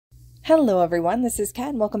Hello everyone, this is Kat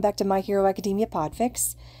and welcome back to My Hero Academia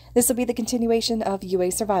Podfics. This will be the continuation of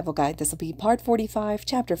Yuuei Survival Guide. This will be Part 45,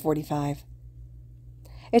 Chapter 45.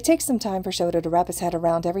 It takes some time for Shota to wrap his head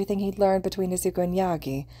around everything he'd learned between Izuku and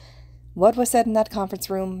Yagi. What was said in that conference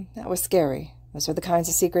room, that was scary. Those are the kinds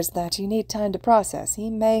of secrets that you need time to process. He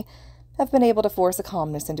may have been able to force a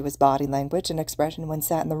calmness into his body language and expression when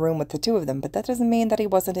sat in the room with the two of them, but that doesn't mean that he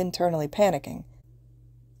wasn't internally panicking.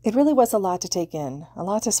 It really was a lot to take in, a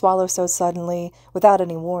lot to swallow so suddenly, without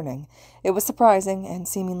any warning. It was surprising and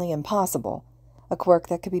seemingly impossible. A quirk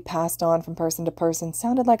that could be passed on from person to person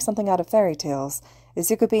sounded like something out of fairy tales.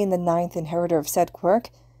 Izuku being the 9th inheritor of said quirk,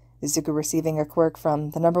 Izuku receiving a quirk from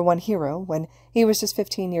the #1 hero when he was just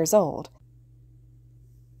 15 years old.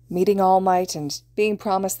 Meeting All Might and being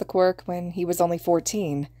promised the quirk when he was only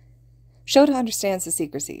 14. Shota understands the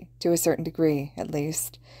secrecy, to a certain degree, at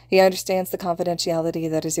least. He understands the confidentiality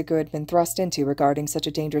that Izuku had been thrust into regarding such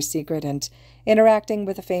a dangerous secret and interacting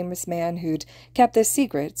with a famous man who'd kept this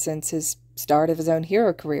secret since his start of his own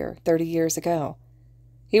hero career 30 years ago.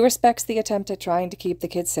 He respects the attempt at trying to keep the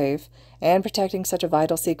kid safe and protecting such a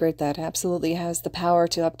vital secret that absolutely has the power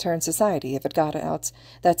to upturn society if it got out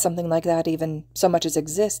that something like that even so much as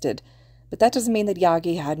existed, but that doesn't mean that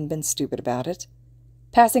Yagi hadn't been stupid about it.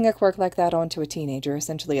 Passing a quirk like that on to a teenager,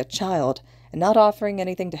 essentially a child, and not offering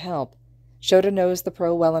anything to help. Shota knows the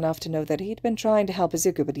pro well enough to know that he'd been trying to help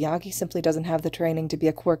Izuku, but Yagi simply doesn't have the training to be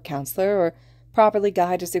a quirk counselor or properly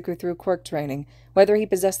guide Izuku through quirk training, whether he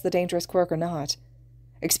possessed the dangerous quirk or not.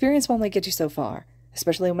 Experience will only get you so far,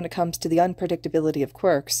 especially when it comes to the unpredictability of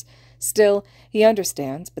quirks. Still, he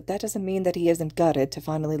understands, but that doesn't mean that he isn't gutted to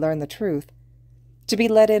finally learn the truth. To be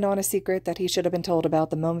let in on a secret that he should have been told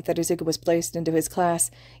about the moment that Izuku was placed into his class,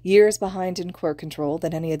 years behind in quirk control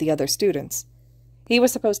than any of the other students. He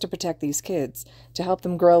was supposed to protect these kids, to help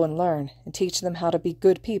them grow and learn, and teach them how to be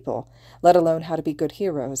good people, let alone how to be good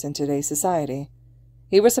heroes in today's society.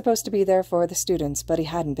 He was supposed to be there for the students, but he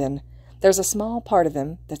hadn't been. There's a small part of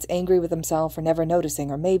him that's angry with himself for never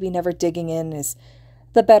noticing, or maybe never digging in is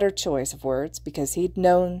the better choice of words, because he'd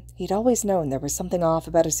always known there was something off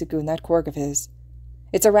about Izuku and that quirk of his.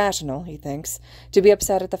 It's irrational, he thinks, to be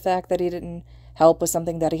upset at the fact that he didn't help with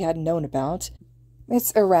something that he hadn't known about.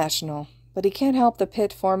 It's irrational, but he can't help the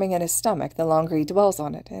pit forming in his stomach the longer he dwells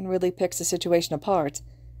on it and really picks the situation apart.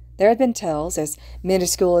 There had been tells, as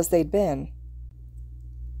minuscule as they'd been.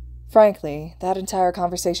 Frankly, that entire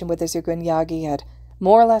conversation with Izuku and Yagi had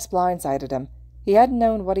more or less blindsided him. He hadn't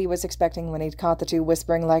known what he was expecting when he'd caught the two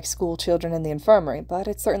whispering like school children in the infirmary, but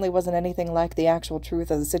it certainly wasn't anything like the actual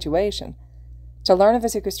truth of the situation. To learn of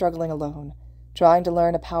Izuku struggling alone, trying to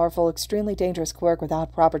learn a powerful, extremely dangerous quirk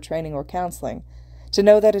without proper training or counseling, to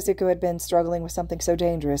know that Izuku had been struggling with something so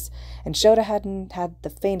dangerous, and Shota hadn't had the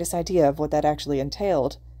faintest idea of what that actually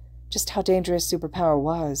entailed, just how dangerous superpower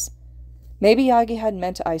was. Maybe Yagi hadn't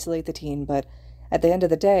meant to isolate the teen, but at the end of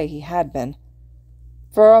the day, he had been.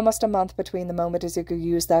 For almost a month between the moment Izuku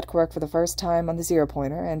used that quirk for the first time on the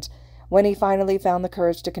zero-pointer and when he finally found the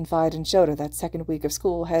courage to confide in Shota that second week of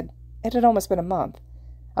school, it had almost been a month.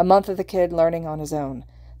 A month of the kid learning on his own,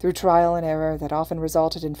 through trial and error that often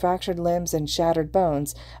resulted in fractured limbs and shattered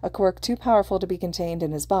bones, a quirk too powerful to be contained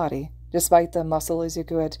in his body, despite the muscle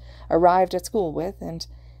Izuku had arrived at school with, and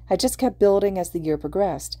had just kept building as the year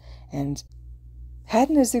progressed, and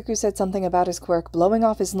hadn't Izuku said something about his quirk blowing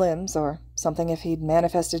off his limbs, or something if he'd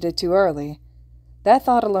manifested it too early? That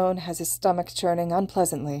thought alone has his stomach churning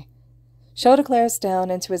unpleasantly. Shota glares down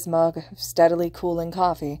into his mug of steadily cooling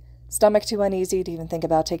coffee, stomach too uneasy to even think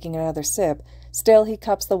about taking another sip. Still, he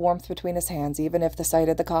cups the warmth between his hands, even if the sight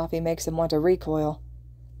of the coffee makes him want to recoil.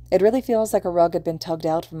 It really feels like a rug had been tugged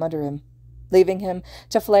out from under him, leaving him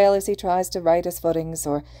to flail as he tries to right his footings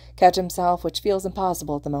or catch himself, which feels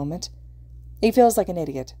impossible at the moment. He feels like an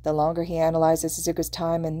idiot the longer he analyzes Izuku's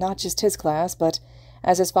time in not just his class, but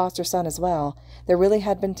as his foster son as well. There really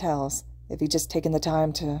had been tells, if he'd just taken the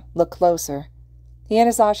time to look closer. He and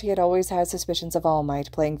Hizashi had always had suspicions of All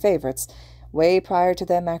Might playing favorites, way prior to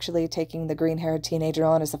them actually taking the green-haired teenager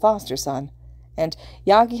on as a foster son. And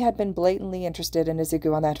Yagi had been blatantly interested in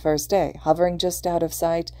Izuku on that first day, hovering just out of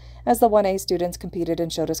sight as the 1A students competed in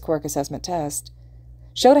Shota's quirk assessment test.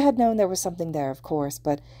 Shota had known there was something there, of course,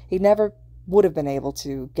 but he never would have been able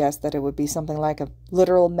to guess that it would be something like a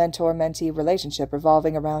literal mentor-mentee relationship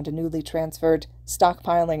revolving around a newly transferred,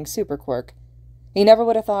 stockpiling super quirk. He never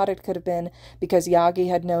would have thought it could have been because Yagi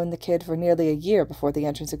had known the kid for nearly a year before the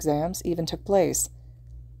entrance exams even took place.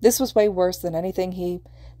 This was way worse than anything he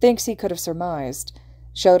thinks he could have surmised.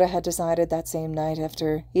 Shota had decided that same night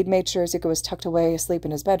after he'd made sure Izuku was tucked away asleep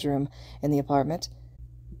in his bedroom in the apartment.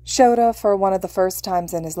 Shota, for one of the first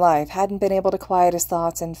times in his life, hadn't been able to quiet his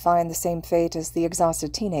thoughts and find the same fate as the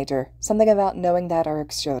exhausted teenager. Something about knowing that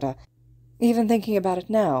irks Shota. Even thinking about it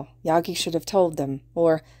now, Yagi should have told them,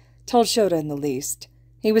 or told Shota in the least.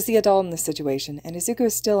 He was the adult in this situation, and Izuku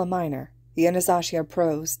is still a minor. He and Hizashi are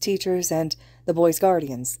pros, teachers, and the boy's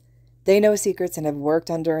guardians. They know secrets and have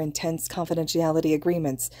worked under intense confidentiality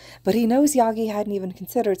agreements, but he knows Yagi hadn't even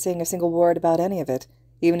considered saying a single word about any of it,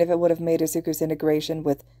 even if it would have made Izuku's integration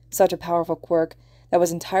with such a powerful quirk that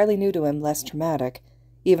was entirely new to him less traumatic,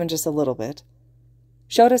 even just a little bit.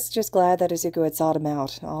 Shota's just glad that Izuku had sought him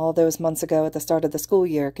out all those months ago at the start of the school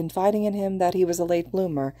year, confiding in him that he was a late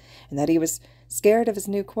bloomer, and that he was scared of his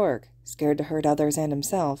new quirk, scared to hurt others and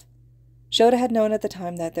himself. Shota had known at the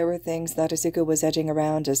time that there were things that Izuku was edging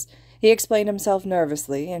around as he explained himself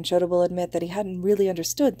nervously, and Shota will admit that he hadn't really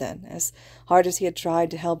understood then, as hard as he had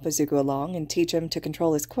tried to help Izuku along and teach him to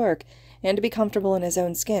control his quirk and to be comfortable in his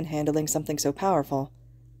own skin handling something so powerful.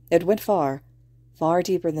 It went far, far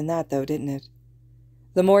deeper than that, though, didn't it?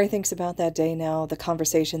 The more he thinks about that day now, the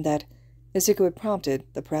conversation that Izuku had prompted,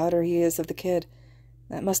 the prouder he is of the kid.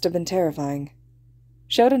 That must have been terrifying.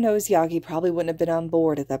 Shota knows Yagi probably wouldn't have been on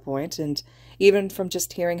board at that point, and even from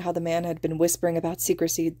just hearing how the man had been whispering about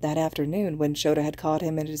secrecy that afternoon when Shota had caught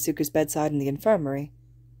him at Izuku's bedside in the infirmary,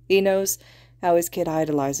 he knows how his kid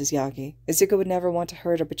idolizes Yagi. Izuku would never want to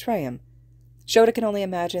hurt or betray him. Shota can only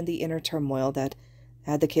imagine the inner turmoil that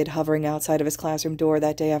had the kid hovering outside of his classroom door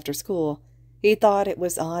that day after school. He thought it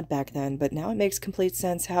was odd back then, but now it makes complete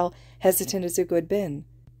sense how hesitant Izuku had been.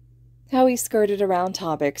 How he skirted around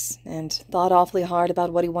topics, and thought awfully hard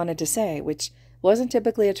about what he wanted to say, which wasn't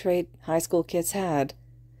typically a trait high school kids had.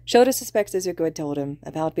 Shota suspects Izuku had told him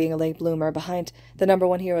about being a late bloomer behind the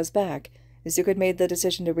 #1 hero's back. Izuku had made the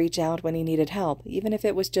decision to reach out when he needed help, even if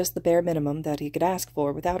it was just the bare minimum that he could ask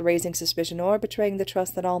for without raising suspicion or betraying the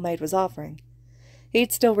trust that All Might was offering.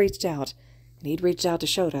 He'd still reached out, and he'd reached out to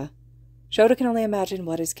Shota. Shota can only imagine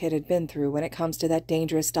what his kid had been through when it comes to that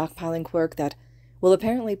dangerous stockpiling quirk that will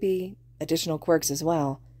apparently be additional quirks as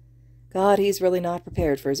well. God, he's really not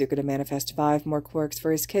prepared for Izuku to manifest 5 more quirks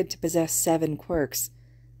for his kid to possess 7 quirks.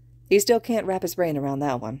 He still can't wrap his brain around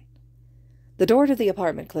that one. The door to the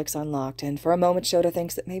apartment clicks unlocked, and for a moment Shota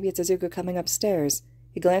thinks that maybe it's Izuku coming upstairs.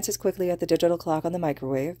 He glances quickly at the digital clock on the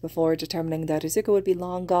microwave before determining that Izuku would be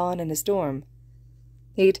long gone in his dorm.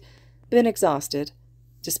 He'd been exhausted.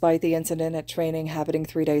 Despite the incident at training happening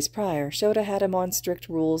 3 days prior, Shota had him on strict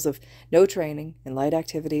rules of no training and light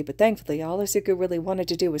activity, but thankfully all Izuku really wanted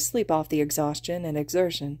to do was sleep off the exhaustion and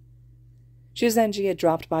exertion. Shuzenji had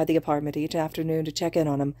dropped by the apartment each afternoon to check in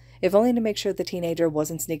on him, if only to make sure the teenager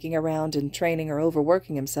wasn't sneaking around and training or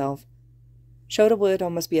overworking himself. Shota would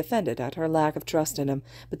almost be offended at her lack of trust in him,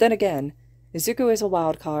 but then again, Izuku is a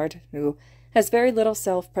wild card who has very little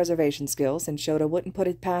self-preservation skills, and Shota wouldn't put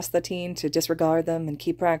it past the teen to disregard them and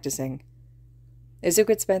keep practicing. Izuku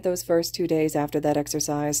had spent those first 2 days after that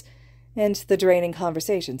exercise, and the draining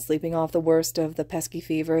conversation, sleeping off the worst of the pesky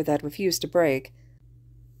fever that refused to break.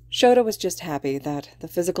 Shota was just happy that the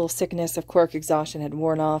physical sickness of quirk exhaustion had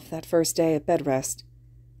worn off that first day of bed rest.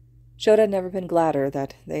 Shota had never been gladder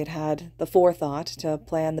that they'd had the forethought to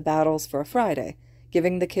plan the battles for a Friday,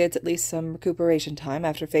 giving the kids at least some recuperation time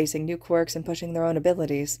after facing new quirks and pushing their own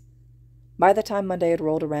abilities. By the time Monday had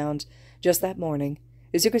rolled around, just that morning,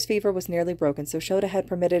 Izuku's fever was nearly broken, so Shota had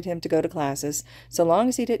permitted him to go to classes, so long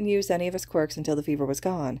as he didn't use any of his quirks until the fever was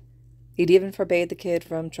gone. He'd even forbade the kid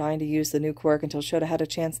from trying to use the new quirk until Shota had a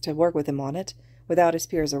chance to work with him on it, without his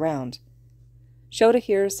peers around. Shota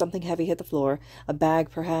hears something heavy hit the floor, a bag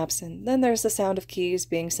perhaps, and then there's the sound of keys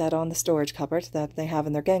being set on the storage cupboard that they have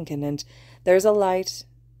in their genkin, and there's a light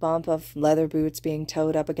bump of leather boots being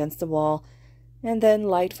towed up against the wall, and then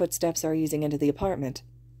light footsteps are easing into the apartment.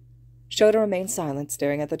 Shota remains silent,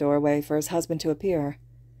 staring at the doorway for his husband to appear.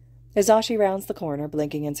 Hizashi rounds the corner,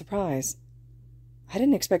 blinking in surprise. "I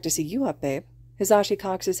didn't expect to see you up, babe." Hizashi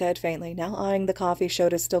cocks his head faintly, now eyeing the coffee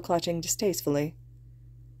Shota still clutching distastefully.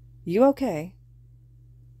 "You okay?"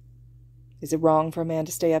 Is it wrong for a man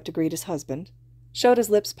to stay up to greet his husband? Shota's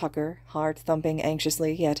lips pucker, heart thumping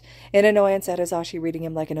anxiously, yet in annoyance at Hizashi reading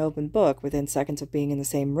him like an open book within seconds of being in the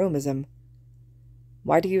same room as him.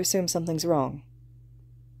 "Why do you assume something's wrong?"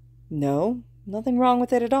 "No, nothing wrong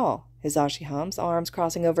with it at all," Hizashi hums, arms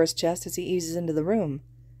crossing over his chest as he eases into the room.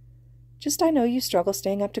 "Just I know you struggle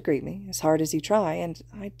staying up to greet me, as hard as you try, and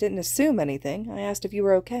I didn't assume anything. I asked if you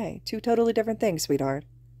were okay. 2 totally different things, sweetheart."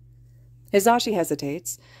 Hizashi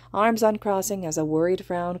hesitates, arms uncrossing as a worried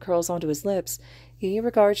frown curls onto his lips. He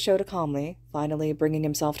regards Shota calmly, finally bringing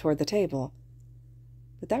himself toward the table.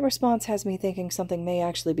 "But that response has me thinking something may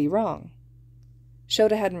actually be wrong."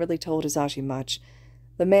 Shota hadn't really told Hizashi much.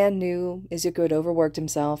 The man knew Izuku had overworked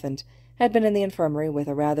himself and had been in the infirmary with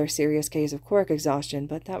a rather serious case of quirk exhaustion,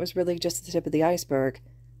 but that was really just the tip of the iceberg.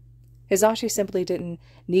 Hizashi simply didn't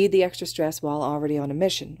need the extra stress while already on a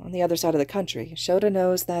mission on the other side of the country. Shota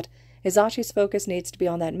knows that Hizashi's focus needs to be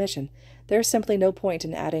on that mission. There's simply no point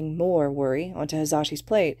in adding more worry onto Hizashi's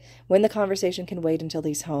plate when the conversation can wait until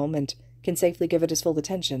he's home and can safely give it his full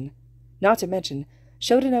attention. Not to mention,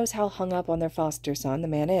 Shota knows how hung up on their foster son the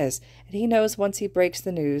man is, and he knows once he breaks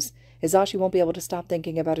the news, Hizashi won't be able to stop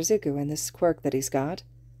thinking about Izuku and this quirk that he's got.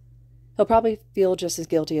 He'll probably feel just as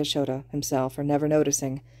guilty as Shota himself for never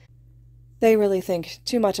noticing. They really think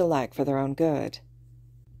too much alike for their own good.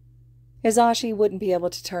 Hizashi wouldn't be able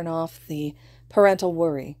to turn off the parental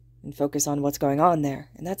worry and focus on what's going on there,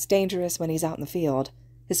 and that's dangerous when he's out in the field.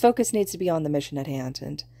 His focus needs to be on the mission at hand,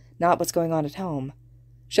 and not what's going on at home.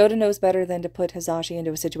 Shota knows better than to put Hizashi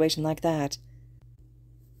into a situation like that.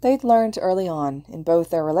 They'd learned early on, in both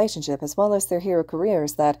their relationship as well as their hero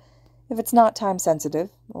careers, that if it's not time-sensitive,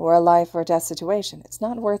 or a life-or-death situation, it's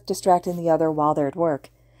not worth distracting the other while they're at work.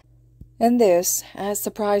 And this, as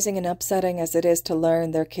surprising and upsetting as it is to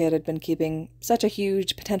learn their kid had been keeping such a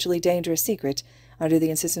huge, potentially dangerous secret under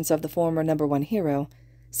the insistence of the former #1 hero,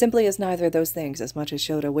 simply is neither of those things as much as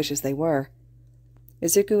Shota wishes they were.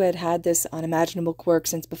 Izuku had had this unimaginable quirk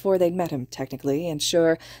since before they'd met him, technically, and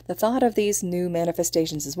sure, the thought of these new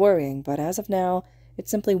manifestations is worrying, but as of now, it's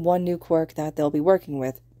simply one new quirk that they'll be working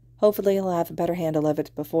with. Hopefully he'll have a better handle of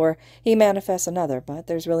it before he manifests another, but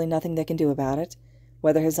there's really nothing they can do about it,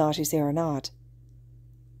 whether Hizashi's here or not.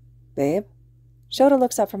 "Babe?" Shota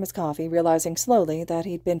looks up from his coffee, realizing slowly that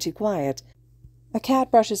he'd been too quiet. A cat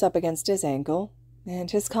brushes up against his ankle, and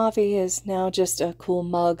his coffee is now just a cool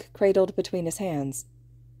mug cradled between his hands.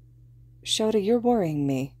 "Shota, you're worrying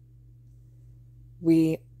me."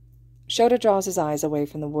 Shota draws his eyes away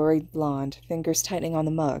from the worried blonde, fingers tightening on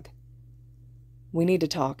the mug. "We need to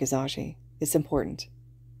talk, Hizashi. It's important."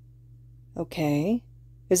 "Okay."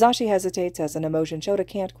 Hizashi hesitates as an emotion Shota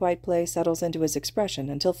can't quite place settles into his expression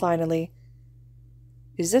until finally,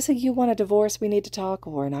 "Is this a you want a divorce we need to talk,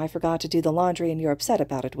 or an I forgot to do the laundry and you're upset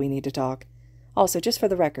about it we need to talk? Also, just for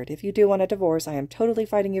the record, if you do want a divorce, I am totally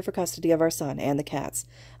fighting you for custody of our son and the cats.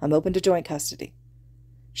 I'm open to joint custody."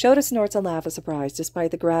 Shota snorts a laugh of surprise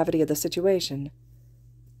despite the gravity of the situation.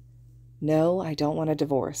 "No, I don't want a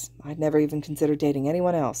divorce. I'd never even considered dating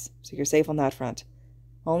anyone else, so you're safe on that front.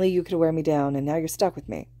 Only you could wear me down, and now you're stuck with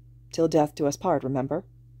me. Till death do us part, remember?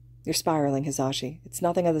 You're spiraling, Hizashi. It's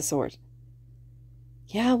nothing of the sort."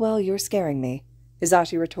 "Yeah, well, you're scaring me,"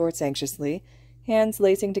 Hizashi retorts anxiously, hands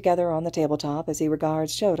lacing together on the tabletop as he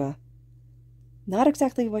regards Shota. "Not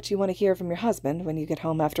exactly what you want to hear from your husband when you get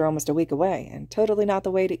home after almost a week away, and totally not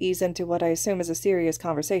the way to ease into what I assume is a serious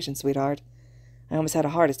conversation, sweetheart. I almost had a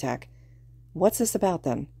heart attack. What's this about,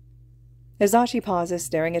 then?" Hizashi pauses,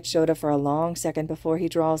 staring at Shota for a long second before he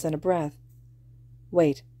draws in a breath.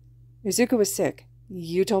 "Wait. Izuku was sick.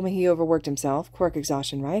 You told me he overworked himself. Quirk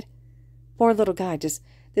exhaustion, right? Poor little guy. Does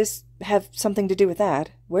this have something to do with that?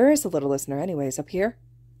 Where is the little listener, anyways? Up here?"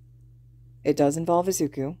 "It does involve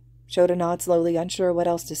Izuku." Shota nods slowly, unsure what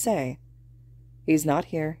else to say. "He's not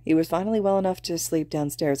here. He was finally well enough to sleep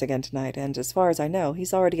downstairs again tonight, and as far as I know,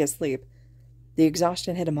 he's already asleep. The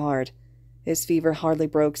exhaustion hit him hard. His fever hardly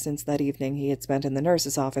broke since that evening he had spent in the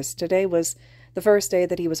nurse's office. Today was the first day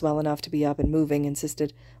that he was well enough to be up and moving,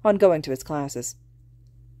 insisted on going to his classes."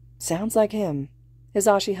 "Sounds like him."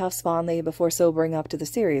 Hizashi huffs fondly before sobering up to the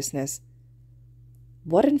seriousness.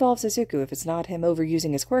 "What involves Izuku if it's not him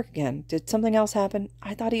overusing his quirk again? Did something else happen?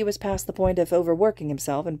 I thought he was past the point of overworking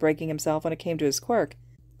himself and breaking himself when it came to his quirk.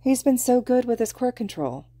 He's been so good with his quirk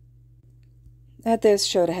control." At this,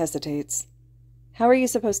 Shota hesitates. How are you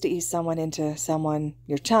supposed to ease someone into someone,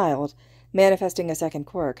 your child, manifesting a second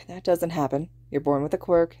quirk? That doesn't happen. You're born with a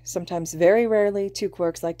quirk, sometimes very rarely 2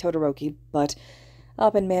 quirks like Todoroki, but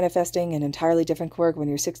up and manifesting an entirely different quirk when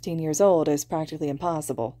you're 16 years old is practically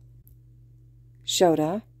impossible.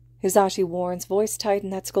 "Shota," Hizashi warns, voice tight in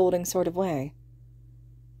that scolding sort of way.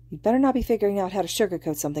 "You'd better not be figuring out how to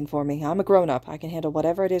sugarcoat something for me. I'm a grown-up. I can handle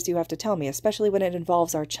whatever it is you have to tell me, especially when it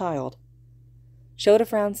involves our child." Shota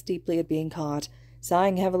frowns deeply at being caught,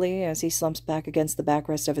 sighing heavily as he slumps back against the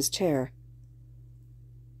backrest of his chair.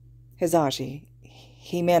 "Hizashi,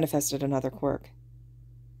 he manifested another quirk."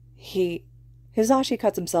 Hizashi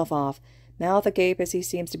cuts himself off, mouth agape as he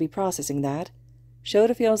seems to be processing that.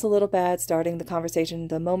 Shota feels a little bad starting the conversation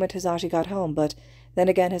the moment Hizashi got home, but then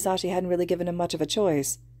again Hizashi hadn't really given him much of a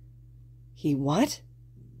choice. "He what?"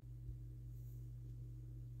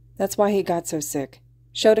 "That's why he got so sick."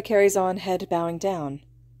 Shota carries on, head bowing down.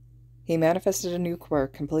 He manifested a new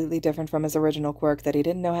quirk, completely different from his original quirk that he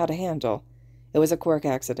didn't know how to handle. It was a quirk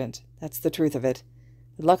accident. That's the truth of it.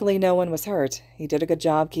 But luckily no one was hurt. He did a good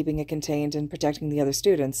job keeping it contained and protecting the other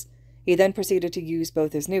students. He then proceeded to use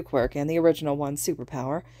both his new quirk and the original one's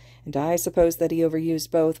superpower, and I suppose that he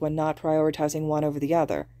overused both when not prioritizing one over the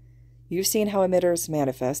other. You've seen how emitters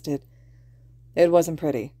manifest. It wasn't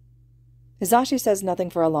pretty. Hizashi says nothing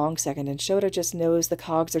for a long second, and Shota just knows the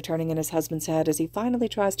cogs are turning in his husband's head as he finally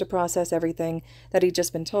tries to process everything that he'd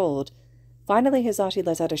just been told. Finally, Hizashi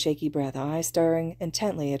lets out a shaky breath, eyes staring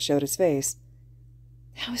intently at Shota's face.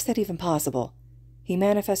 How is that even possible? He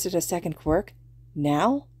manifested a second quirk?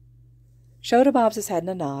 Now? Shota bobs his head in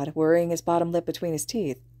a nod, worrying his bottom lip between his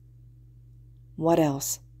teeth. What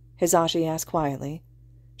else? Hizashi asks quietly.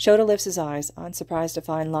 Shota lifts his eyes, unsurprised to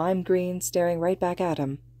find lime green staring right back at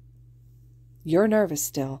him. You're nervous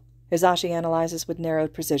still. Hizashi analyzes with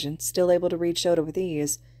narrowed precision, still able to read Shota with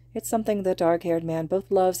ease. It's something the dark-haired man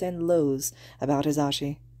both loves and loathes about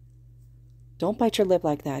Hizashi. Don't bite your lip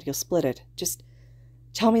like that, you'll split it. Just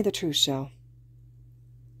tell me the truth, Sho.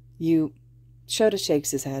 Shota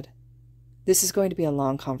shakes his head. This is going to be a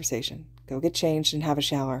long conversation. Go get changed and have a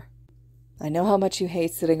shower. I know how much you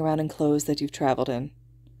hate sitting around in clothes that you've traveled in.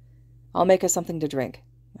 I'll make us something to drink.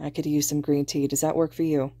 I could use some green tea. Does that work for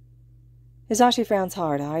you? Hizashi frowns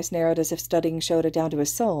hard, eyes narrowed as if studying Shota down to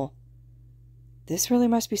his soul. This really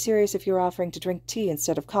must be serious if you're offering to drink tea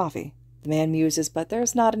instead of coffee. The man muses, but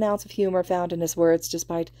there's not an ounce of humor found in his words,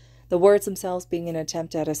 despite the words themselves being an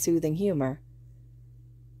attempt at a soothing humor.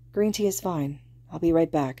 Green tea is fine. I'll be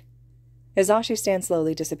right back. Hizashi stands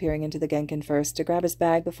slowly, disappearing into the Genkin first, to grab his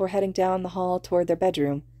bag before heading down the hall toward their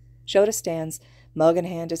bedroom. Shota stands, mug in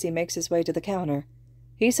hand, as he makes his way to the counter.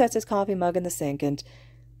 He sets his coffee mug in the sink and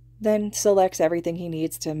then selects everything he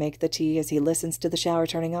needs to make the tea as he listens to the shower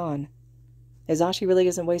turning on. Hizashi really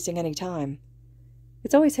isn't wasting any time.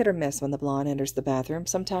 It's always hit or miss when the blonde enters the bathroom.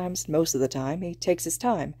 Sometimes, most of the time, he takes his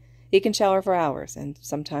time. He can shower for hours, and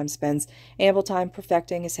sometimes spends ample time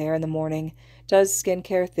perfecting his hair in the morning, does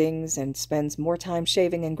skincare things, and spends more time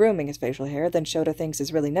shaving and grooming his facial hair than Shota thinks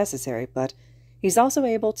is really necessary, but he's also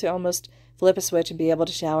able to almost flip a switch and be able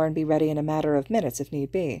to shower and be ready in a matter of minutes if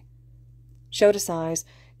need be. Shota sighs,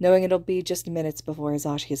 knowing it'll be just minutes before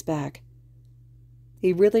Hizashi is back.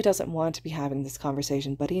 He really doesn't want to be having this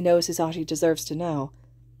conversation, but he knows Hizashi deserves to know.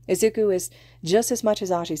 Izuku is just as much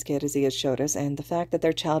Hizashi's kid as he is Shota's, and the fact that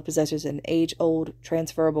their child possesses an age-old,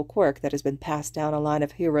 transferable quirk that has been passed down a line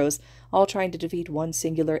of heroes all trying to defeat one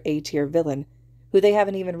singular A-tier villain, who they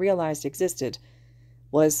haven't even realized existed,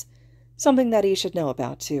 was something that he should know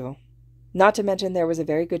about, too. Not to mention there was a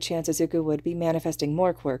very good chance Izuku would be manifesting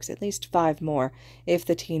more quirks, at least 5 more, if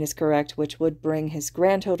the teen is correct, which would bring his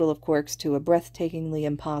grand total of quirks to a breathtakingly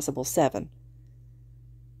impossible 7.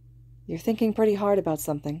 You're thinking pretty hard about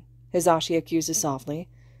something, Hizashi accuses softly.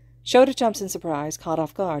 Shota jumps in surprise, caught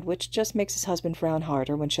off guard, which just makes his husband frown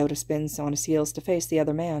harder when Shota spins on his heels to face the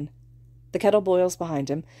other man. The kettle boils behind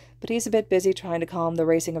him, but he's a bit busy trying to calm the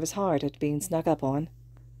racing of his heart at being snuck up on.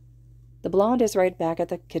 The blonde is right back at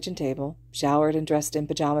the kitchen table, showered and dressed in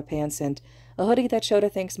pajama pants and a hoodie that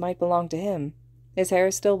Shota thinks might belong to him. His hair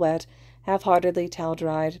is still wet, half-heartedly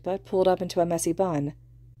towel-dried, but pulled up into a messy bun.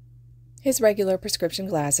 His regular prescription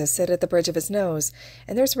glasses sit at the bridge of his nose,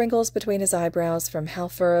 and there's wrinkles between his eyebrows from how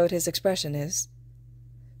furrowed his expression is.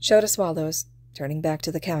 Shota swallows, turning back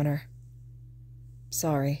to the counter.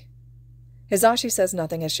 Sorry. Hizashi says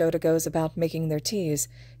nothing as Shota goes about making their teas.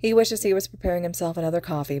 He wishes he was preparing himself another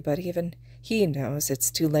coffee, but even he knows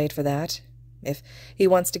it's too late for that. If he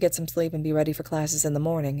wants to get some sleep and be ready for classes in the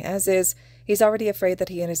morning, as is, he's already afraid that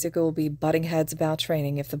he and Izuku will be butting heads about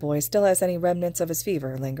training if the boy still has any remnants of his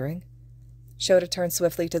fever lingering. Shota turns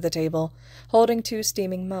swiftly to the table, holding 2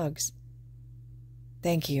 steaming mugs.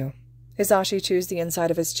 Thank you. Hizashi chews the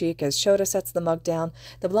inside of his cheek as Shota sets the mug down,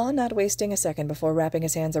 the blonde not wasting a second before wrapping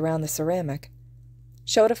his hands around the ceramic.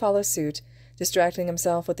 Shota follows suit, distracting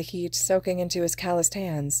himself with the heat soaking into his calloused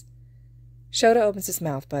hands. Shota opens his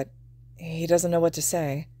mouth, but he doesn't know what to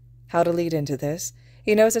say, how to lead into this.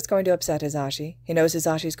 He knows it's going to upset Hizashi. He knows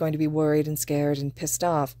Hizashi's going to be worried and scared and pissed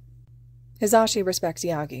off. Hizashi respects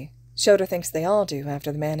Yagi. Shota thinks they all do,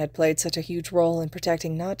 after the man had played such a huge role in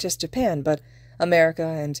protecting not just Japan, but America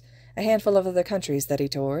and a handful of other countries that he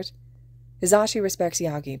toured. Hizashi respects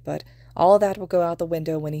Yagi, but all that will go out the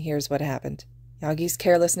window when he hears what happened. Yagi's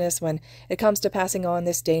carelessness when it comes to passing on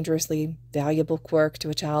this dangerously valuable quirk to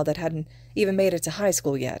a child that hadn't even made it to high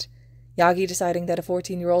school yet. Yagi deciding that a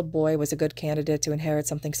 14-year-old boy was a good candidate to inherit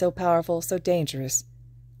something so powerful, so dangerous.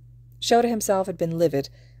 Shota himself had been livid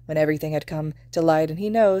when everything had come to light, and he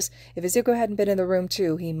knows if Izuku hadn't been in the room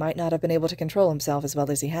too, he might not have been able to control himself as well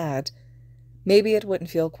as he had. Maybe it wouldn't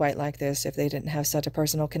feel quite like this if they didn't have such a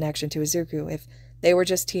personal connection to Izuku, if they were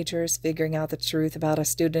just teachers figuring out the truth about a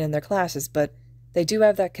student in their classes, but they do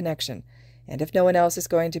have that connection, and if no one else is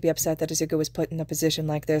going to be upset that Izuku was put in a position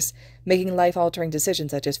like this, making life-altering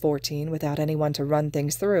decisions at just 14 without anyone to run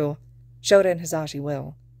things through, Shota and Hizashi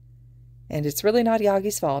will. And it's really not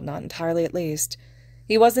Yagi's fault, not entirely at least.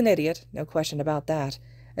 He was an idiot, no question about that,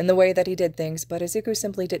 in the way that he did things, but Izuku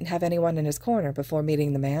simply didn't have anyone in his corner before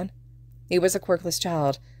meeting the man. He was a quirkless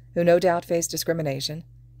child, who no doubt faced discrimination.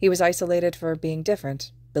 He was isolated for being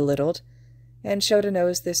different, belittled, and Shota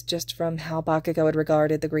knows this just from how Bakugo had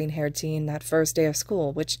regarded the green-haired teen that first day of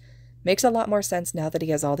school, which makes a lot more sense now that he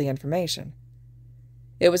has all the information.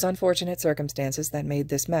 It was unfortunate circumstances that made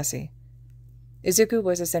this messy. Izuku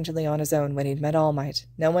was essentially on his own when he'd met All Might.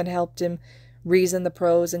 No one helped him reason the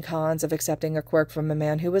pros and cons of accepting a quirk from a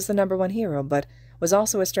man who was the #1 hero, but was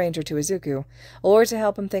also a stranger to Izuku, or to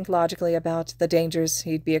help him think logically about the dangers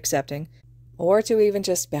he'd be accepting, or to even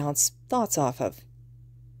just bounce thoughts off of,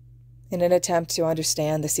 in an attempt to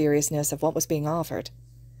understand the seriousness of what was being offered.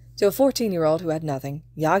 To a 14-year-old who had nothing,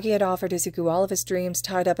 Yagi had offered Izuku all of his dreams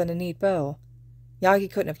tied up in a neat bow.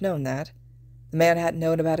 Yagi couldn't have known that. The man hadn't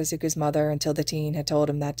known about Izuku's mother until the teen had told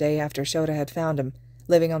him that day after Shota had found him,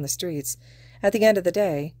 living on the streets. At the end of the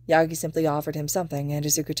day, Yagi simply offered him something, and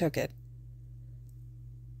Izuku took it.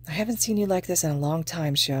 "I haven't seen you like this in a long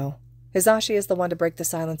time, Sho." Hizashi is the one to break the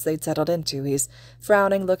silence they'd settled into. He's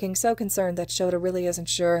frowning, looking so concerned that Shota really isn't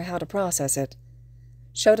sure how to process it.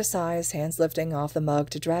 Shota sighs, hands lifting off the mug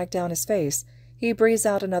to drag down his face. He breathes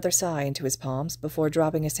out another sigh into his palms before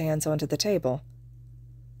dropping his hands onto the table.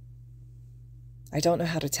 "I don't know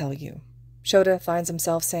how to tell you," Shota finds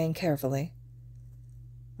himself saying carefully.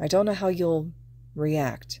 "I don't know how you'll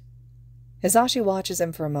react." Hizashi watches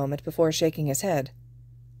him for a moment before shaking his head.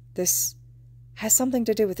 "This has something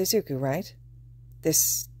to do with Izuku, right?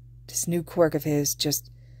 This new quirk of his, just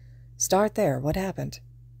start there. What happened?"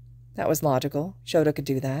 That was logical. Shota could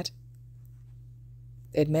do that.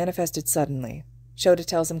 "It manifested suddenly," Shota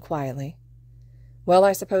tells him quietly. "Well,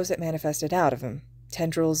 I suppose it manifested out of him.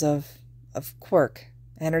 Tendrils of quirk.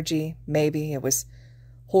 Energy, maybe. It was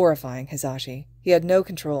horrifying, Hizashi. He had no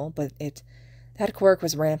control, but that quirk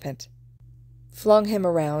was rampant. Flung him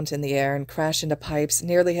around in the air and crashed into pipes,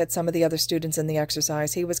 nearly hit some of the other students in the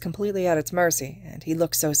exercise. He was completely at its mercy, and he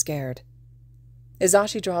looked so scared."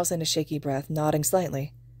 Hizashi draws in a shaky breath, nodding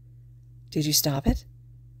slightly. "Did you stop it?"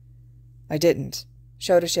 "I didn't."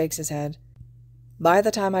 Shota shakes his head. "By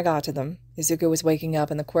the time I got to them, Izuku was waking up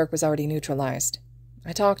and the quirk was already neutralized.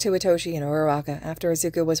 I talked to Hitoshi and Uraraka after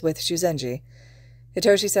Izuku was with Shuzenji.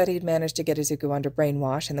 Hitoshi said he'd managed to get Izuku under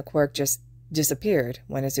brainwash, and the quirk just disappeared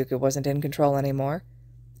when Izuku wasn't in control anymore.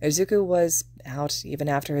 Izuku was out even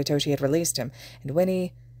after Hitoshi had released him, and when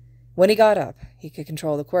he got up, he could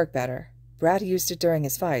control the quirk better. Brad used it during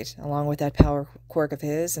his fight, along with that power quirk of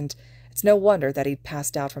his, and it's no wonder that he'd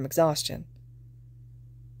passed out from exhaustion."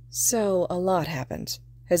 "So a lot happened,"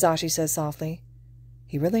 Hizashi says softly.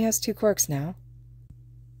 "He really has 2 quirks now."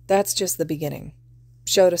 "That's just the beginning."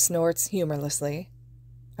 Shota snorts humorlessly.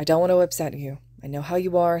 "I don't want to upset you. I know how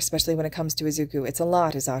you are, especially when it comes to Izuku. It's a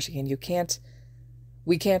lot, Hizashi, and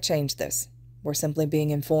we can't change this. We're simply being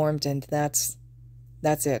informed, and that's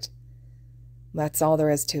it. That's all there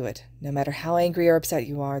is to it. No matter how angry or upset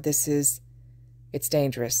you are, it's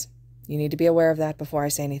dangerous. You need to be aware of that before I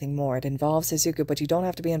say anything more. It involves Izuku, but you don't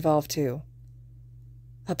have to be involved too."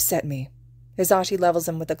 "Upset me." Hizashi levels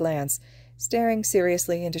him with a glance, staring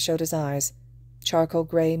seriously into Shota's eyes, charcoal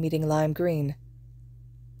gray meeting lime green.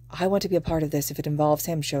 "I want to be a part of this if it involves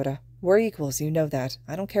him, Shota. We're equals, you know that.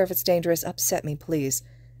 I don't care if it's dangerous. Upset me, please.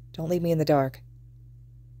 Don't leave me in the dark."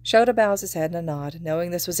 Shota bows his head in a nod,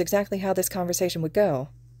 knowing this was exactly how this conversation would go.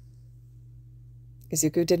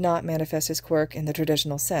 Izuku did not manifest his quirk in the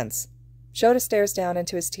traditional sense. Shota stares down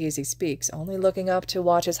into his tea as he speaks, only looking up to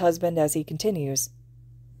watch his husband as he continues.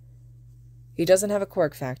 "He doesn't have a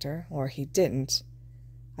quirk factor, or he didn't.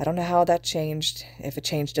 I don't know how that changed, if it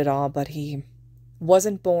changed at all, but he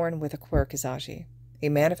wasn't born with a quirk, Hizashi. He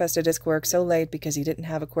manifested his quirk so late because he didn't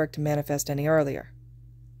have a quirk to manifest any earlier."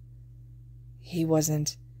 "He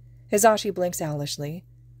wasn't—" Hizashi blinks owlishly.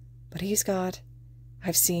 "But he's got—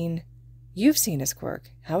 You've seen his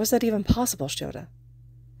quirk. How is that even possible, Shota?"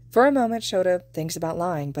 For a moment, Shota thinks about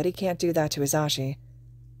lying, but he can't do that to Hizashi.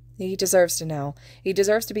 He deserves to know. He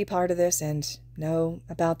deserves to be part of this and know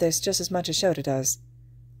about this just as much as Shota does.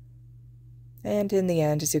 And in the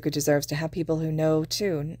end, Izuku deserves to have people who know,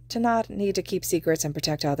 too, to not need to keep secrets and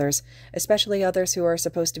protect others, especially others who are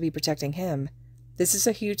supposed to be protecting him. This is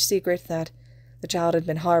a huge secret that the child had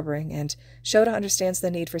been harboring, and Shota understands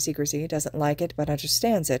the need for secrecy, doesn't like it, but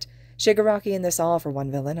understands it. Shigaraki and this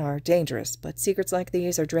all-for-one villain are dangerous, but secrets like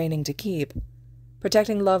these are draining to keep.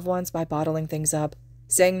 Protecting loved ones by bottling things up,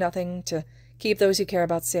 saying nothing to keep those you care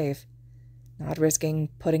about safe, not risking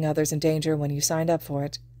putting others in danger when you signed up for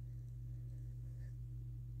it.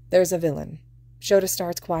 There's a villain. Shota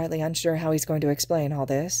starts quietly, unsure how he's going to explain all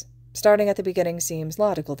this. Starting at the beginning seems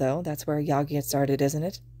logical, though. That's where Yagi had started, isn't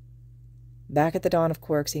it? Back at the dawn of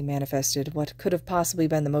quirks, he manifested what could have possibly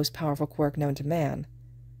been the most powerful quirk known to man.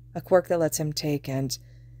 A quirk that lets him take and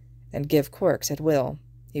give quirks at will.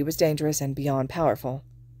 He was dangerous and beyond powerful.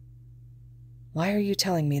 "Why are you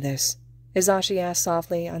telling me this?" Hizashi asked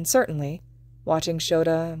softly, uncertainly, watching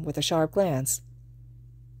Shota with a sharp glance.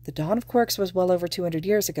 "The dawn of quirks was well over 200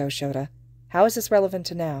 years ago, Shota. How is this relevant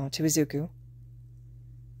to now, to Izuku?"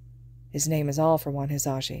 "His name is All-for-One,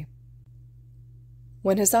 Hizashi."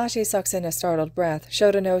 When Hizashi sucks in a startled breath,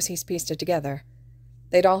 Shota knows he's pieced it together.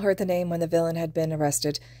 They'd all heard the name when the villain had been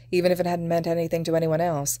arrested, even if it hadn't meant anything to anyone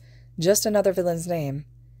else. Just another villain's name.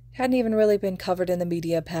 It hadn't even really been covered in the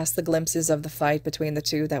media past the glimpses of the fight between the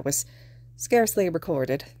two that was scarcely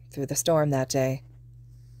recorded through the storm that day.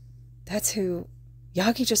 "That's who...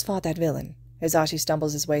 Yagi just fought that villain." Hizashi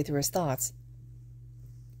stumbles his way through his thoughts.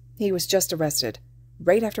 "He was just arrested.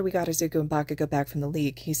 Right after we got Izuku and Bakugo back from the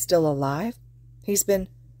League. He's still alive? He's been...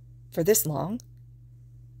 for this long?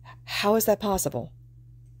 How is that possible?"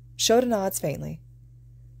 Shota nods faintly.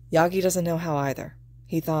 "Yagi doesn't know how either.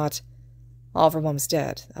 He thought All-for-One was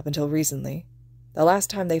dead, up until recently. The last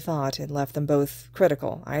time they fought, it left them both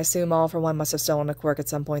critical. I assume All-for-One must have stolen a quirk at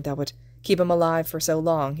some point that would keep him alive for so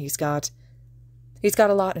long. He's got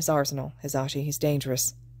a lot in his arsenal, Hizashi. He's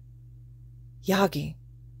dangerous." "Yagi."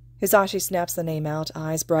 Hizashi snaps the name out,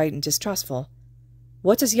 eyes bright and distrustful.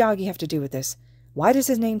 "What does Yagi have to do with this? Why does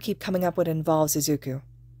his name keep coming up when it involves Izuku?"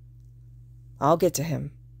 "I'll get to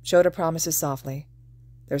him," Shota promises softly.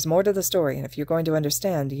 "There's more to the story, and if you're going to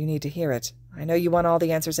understand, you need to hear it. I know you want all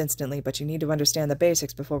the answers instantly, but you need to understand the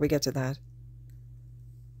basics before we get to that."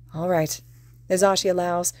 "All right," Hizashi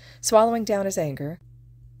allows, swallowing down his anger.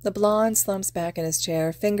 The blonde slumps back in his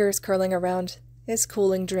chair, fingers curling around his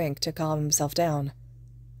cooling drink to calm himself down.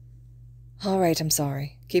 "All right, I'm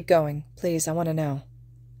sorry. Keep going. Please, I want to know."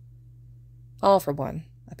 "All-for-One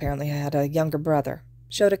apparently had a younger brother."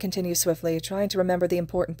 Shota continues swiftly, trying to remember the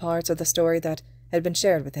important parts of the story that had been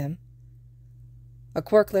shared with him. "A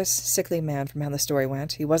quirkless, sickly man from how the story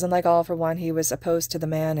went. He wasn't like All-for-One. He was opposed to the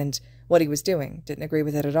man and what he was doing. Didn't agree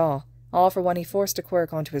with it at all. All-for-One, he forced a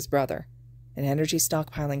quirk onto his brother. An energy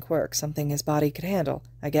stockpiling quirk, something his body could handle,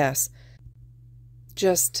 I guess.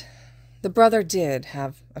 The brother did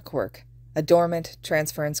have a quirk. A dormant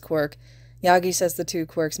transference quirk. Yagi says the two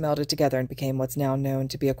quirks melded together and became what's now known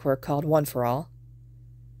to be a quirk called One for All."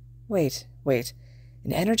 Wait.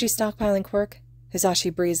 An energy stockpiling quirk?"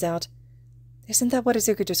 Hizashi breathes out. "Isn't that what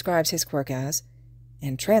Izuku describes his quirk as?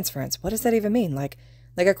 And transference, what does that even mean? Like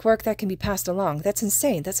a quirk that can be passed along? That's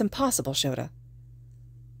insane. That's impossible, Shota."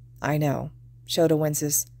 "I know." Shota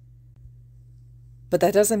winces. "But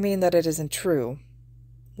that doesn't mean that it isn't true.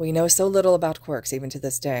 We know so little about quirks even to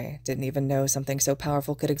this day. Didn't even know something so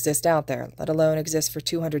powerful could exist out there, let alone exist for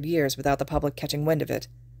 200 years without the public catching wind of it.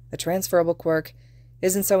 A transferable quirk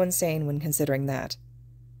isn't so insane when considering that."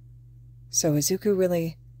 "So Izuku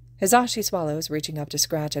really..." Hizashi swallows, reaching up to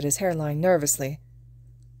scratch at his hairline nervously.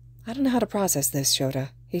 "I don't know how to process this,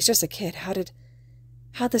 Shota. He's just a kid.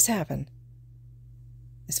 How'd this happen?"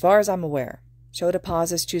 "As far as I'm aware," Shota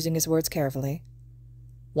pauses, choosing his words carefully,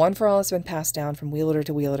 "One for All has been passed down from wielder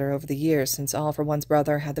to wielder over the years since All-for-One's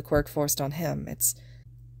brother had the quirk forced on him. It's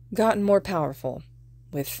gotten more powerful,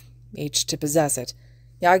 with each to possess it.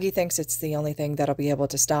 Yagi thinks it's the only thing that'll be able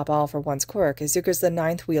to stop All-for-One's quirk. Izuku's the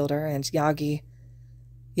 9th wielder, and Yagi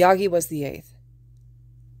was the 8th.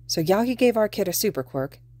 So Yagi gave our kid a super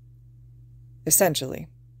quirk?" "Essentially."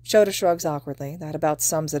 Shota shrugs awkwardly. That about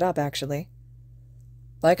sums it up, actually.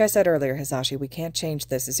 "Like I said earlier, Hizashi, we can't change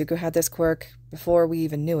this. Izuku had this quirk before we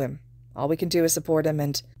even knew him. All we can do is support him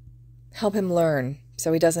and help him learn,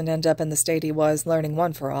 so he doesn't end up in the state he was learning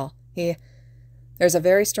One for All. There's a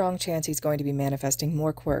very strong chance he's going to be manifesting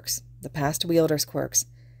more quirks, the past wielder's quirks.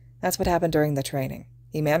 That's what happened during the training.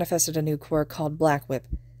 He manifested a new quirk called Black Whip.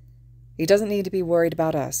 He doesn't need to be worried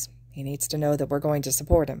about us. He needs to know that we're going to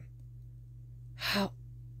support him."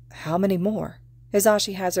 How many more?"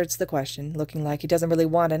 Hizashi hazards the question, looking like he doesn't really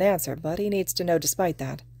want an answer, but he needs to know despite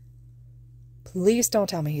that. Please don't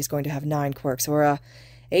tell me he's going to have 9 quirks, or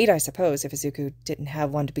 8, I suppose, if Izuku didn't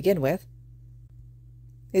have one to begin with.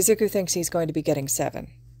 Izuku thinks he's going to be getting 7.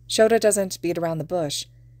 Shota doesn't beat around the bush.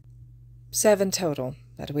 7 total,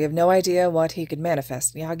 but we have no idea what he could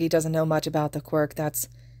manifest. Yagi doesn't know much about the quirk. That's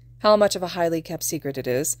how much of a highly kept secret it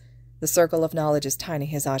is. The circle of knowledge is tiny,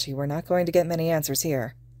 Hizashi. We're not going to get many answers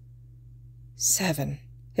here. 7.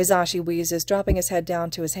 Hizashi wheezes, dropping his head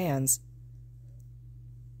down to his hands.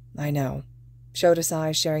 I know. Shota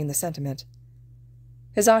sighs, sharing the sentiment.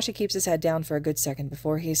 Hizashi keeps his head down for a good second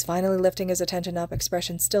before he's finally lifting his attention up,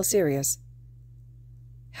 expression still serious.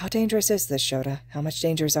 How dangerous is this, Shota? How much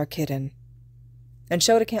danger is our kid in? And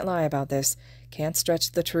Shota can't lie about this, can't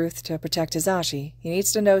stretch the truth to protect Hizashi. He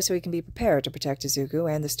needs to know so he can be prepared to protect Izuku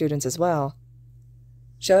and the students as well.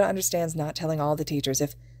 Shota understands not telling all the teachers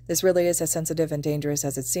if this really is as sensitive and dangerous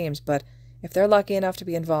as it seems, but if they're lucky enough to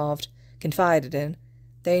be involved, confided in,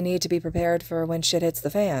 they need to be prepared for when shit hits the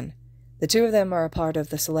fan. The 2 of them are a part of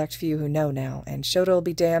the select few who know now, and Shota will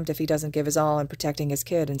be damned if he doesn't give his all in protecting his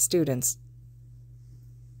kid and students.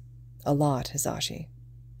 A lot, Hizashi.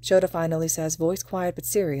 Shota finally says, voice quiet but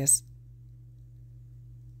serious.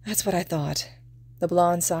 That's what I thought. The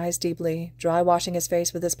blonde sighs deeply, dry washing his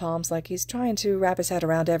face with his palms like he's trying to wrap his head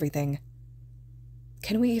around everything.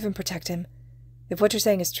 Can we even protect him? If what you're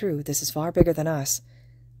saying is true, this is far bigger than us.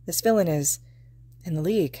 This villain is in the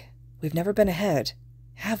league. We've never been ahead,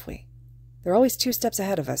 have we? They're always 2 steps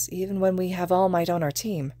ahead of us, even when we have All Might on our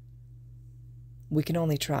team. We can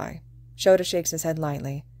only try. Shota shakes his head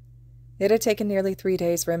lightly. It had taken nearly 3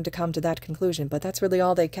 days for him to come to that conclusion, but that's really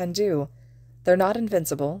all they can do. They're not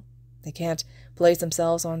invincible. They can't place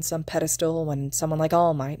themselves on some pedestal when someone like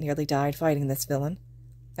All Might nearly died fighting this villain.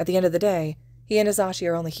 At the end of the day, he and Hizashi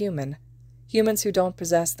are only human. Humans who don't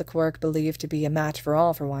possess the quirk believed to be a match for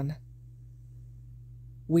All for One.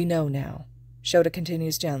 We know now. Shota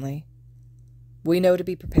continues gently. We know to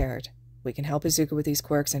be prepared. We can help Izuku with these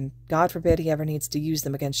quirks, and God forbid he ever needs to use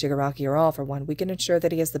them against Shigaraki or All for One. We can ensure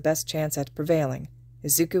that he has the best chance at prevailing.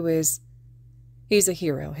 Izuku is... He's a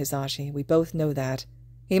hero, Hizashi. We both know that.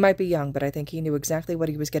 He might be young, but I think he knew exactly what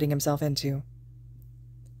he was getting himself into.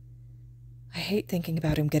 I hate thinking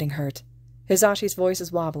about him getting hurt. Hizashi's voice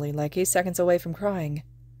is wobbly, like he's seconds away from crying.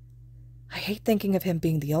 I hate thinking of him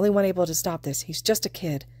being the only one able to stop this. He's just a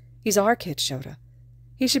kid. He's our kid, Shota.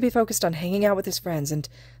 He should be focused on hanging out with his friends and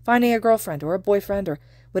finding a girlfriend or a boyfriend or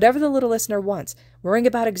whatever the little listener wants, worrying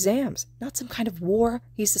about exams, not some kind of war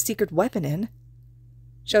he's the secret weapon in.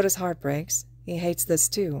 Shota's heart breaks. He hates this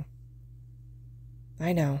too.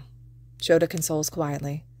 I know. Shota consoles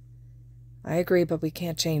quietly. I agree, but we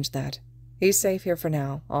can't change that. He's safe here for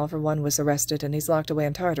now. All for One was arrested and he's locked away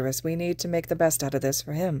in Tartarus. We need to make the best out of this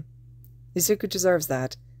for him. Izuku deserves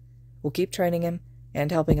that. We'll keep training him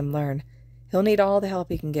and helping him learn. He'll need all the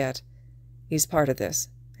help he can get. He's part of this,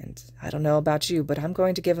 and I don't know about you, but I'm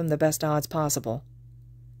going to give him the best odds possible.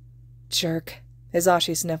 Jerk.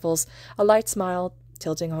 Hizashi sniffles, a light smile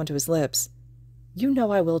tilting onto his lips. You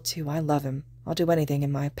know I will too. I love him. I'll do anything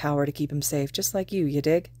in my power to keep him safe, just like you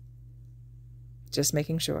dig? Just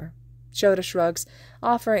making sure. Shota shrugs,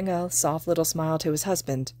 offering a soft little smile to his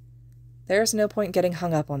husband. There's no point getting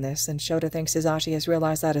hung up on this, and Shota thinks Hizashi has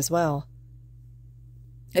realized that as well.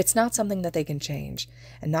 It's not something that they can change,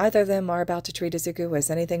 and neither of them are about to treat Izuku as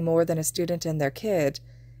anything more than a student and their kid.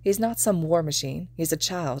 He's not some war machine. He's a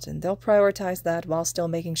child, and they'll prioritize that while still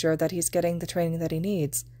making sure that he's getting the training that he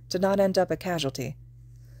needs to not end up a casualty.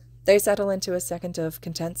 They settle into a second of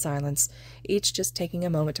content silence, each just taking a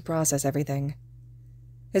moment to process everything.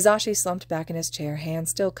 Hizashi slumped back in his chair,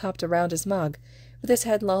 hands still cupped around his mug, with his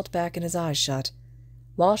head lulled back and his eyes shut.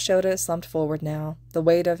 While Shota slumped forward now, the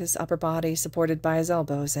weight of his upper body supported by his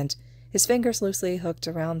elbows and his fingers loosely hooked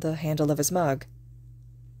around the handle of his mug.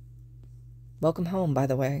 Welcome home, by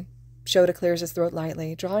the way. Shota clears his throat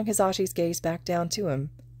lightly, drawing Hizashi's gaze back down to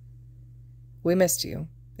him. We missed you,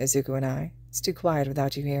 Izuku and I. It's too quiet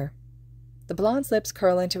without you here. The blonde's lips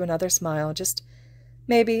curl into another smile, just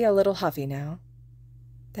maybe a little huffy now.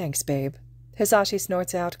 Thanks, babe. Hizashi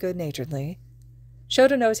snorts out good-naturedly.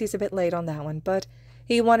 Shota knows he's a bit late on that one, but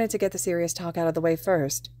he wanted to get the serious talk out of the way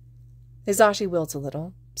first. Hizashi wilts a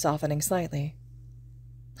little, softening slightly.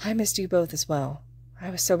 I missed you both as well. I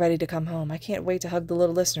was so ready to come home. I can't wait to hug the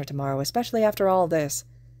little listener tomorrow, especially after all this.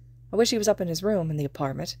 I wish he was up in his room in the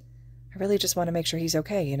apartment. I really just want to make sure he's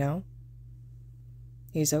okay, you know?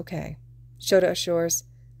 He's okay, Shota assures.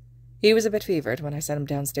 He was a bit fevered when I sent him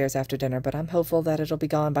downstairs after dinner, but I'm hopeful that it'll be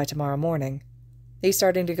gone by tomorrow morning. He's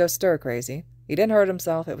starting to go stir-crazy. He didn't hurt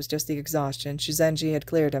himself, it was just the exhaustion. Shizenji had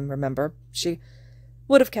cleared him, remember? She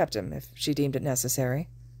would have kept him if she deemed it necessary.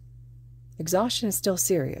 Exhaustion is still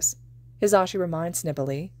serious, Hizashi reminds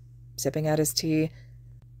snippily, sipping at his tea.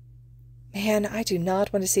 Man, I do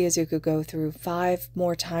not want to see Izuku go through 5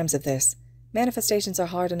 more times of this. Manifestations are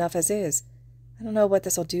hard enough as is. I don't know what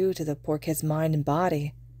this'll do to the poor kid's mind and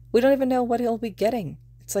body. We don't even know what he'll be getting.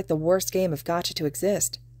 It's like the worst game of gotcha to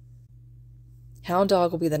exist. Hound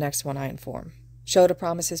Dog will be the next one I inform. Shota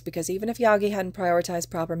promises because even if Yagi hadn't prioritized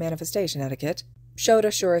proper manifestation etiquette,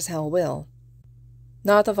 Shota sure as hell will.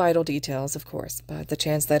 Not the vital details, of course, but the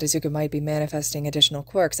chance that Izuku might be manifesting additional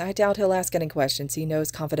quirks, I doubt he'll ask any questions. He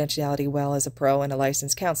knows confidentiality well as a pro and a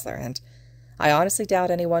licensed counselor, and I honestly doubt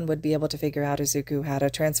anyone would be able to figure out Izuku had a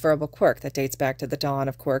transferable quirk that dates back to the dawn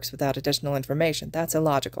of quirks without additional information. That's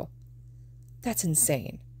illogical. That's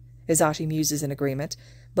insane. Hizashi muses in agreement,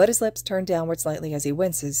 but his lips turn downward slightly as he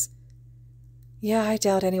winces. Yeah, I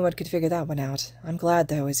doubt anyone could figure that one out. I'm glad,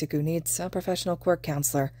 though, Izuku needs a professional quirk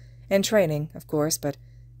counselor. And training, of course, but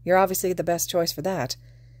you're obviously the best choice for that.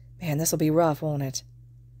 Man, this'll be rough, won't it?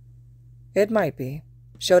 It might be.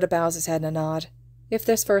 Shota bows his head in a nod. If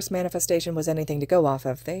this first manifestation was anything to go off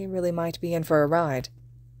of, they really might be in for a ride.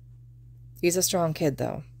 He's a strong kid,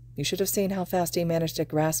 though. You should have seen how fast he managed to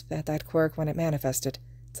grasp at that quirk when it manifested.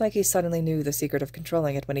 It's like he suddenly knew the secret of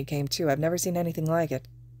controlling it when he came to. I've never seen anything like it.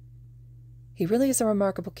 He really is a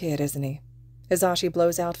remarkable kid, isn't he? Hizashi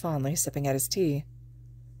blows out fondly, sipping at his tea.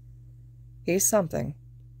 He's something.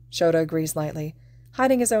 Shota agrees lightly,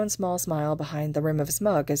 hiding his own small smile behind the rim of his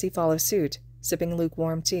mug as he follows suit, sipping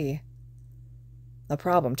lukewarm tea. A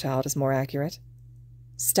problem child is more accurate.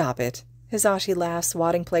 Stop it. Hizashi laughs,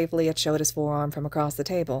 swatting playfully at Shota's forearm from across the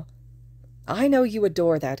table. I know you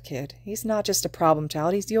adore that kid. He's not just a problem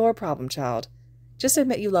child, he's your problem child. Just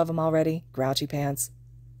admit you love him already, grouchy pants.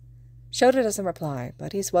 Shota doesn't reply,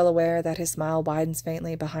 but he's well aware that his smile widens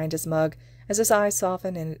faintly behind his mug as his eyes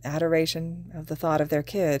soften in adoration of the thought of their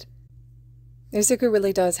kid. Izuku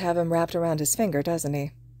really does have him wrapped around his finger, doesn't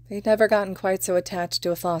he? He'd never gotten quite so attached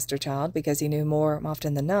to a foster child because he knew more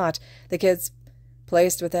often than not the kids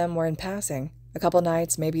placed with them were in passing, a couple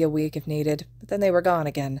nights, maybe a week if needed, but then they were gone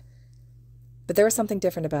again. But there was something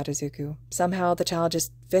different about Izuku. Somehow the child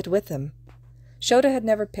just fit with him. Shota had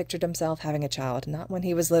never pictured himself having a child, not when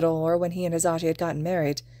he was little or when he and Hizashi had gotten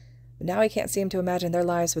married, but now he can't seem to imagine their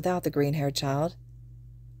lives without the green-haired child.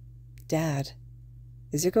 Dad.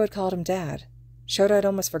 Izuku had called him Dad. Shota had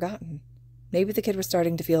almost forgotten. Maybe the kid was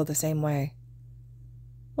starting to feel the same way.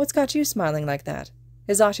 What's got you smiling like that?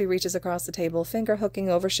 Hizashi reaches across the table, finger hooking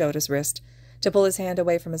over Shota's wrist, to pull his hand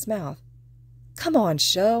away from his mouth. Come on,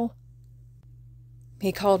 Sho.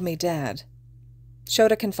 He called me Dad.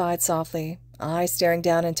 Shota confides softly, eyes staring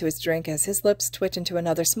down into his drink as his lips twitch into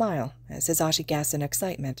another smile, as Hizashi gasps in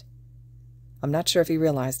excitement. I'm not sure if he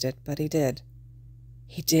realized it, but he did.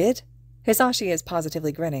 He did? Hizashi is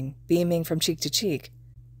positively grinning, beaming from cheek to cheek.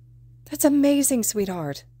 That's amazing,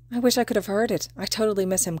 sweetheart. I wish I could have heard it. I totally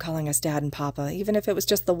miss him calling us Dad and Papa, even if it was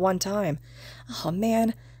just the one time. Oh,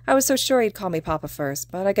 man, I was so sure he'd call me Papa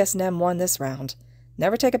first, but I guess Nem won this round.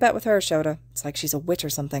 Never take a bet with her, Shota. It's like she's a witch or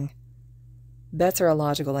something. Bets are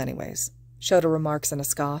illogical anyways, Shota remarks in a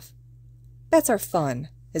scoff. Bets are fun,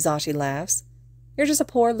 Hizashi laughs. You're just a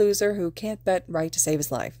poor loser who can't bet right to save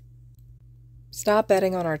his life. Stop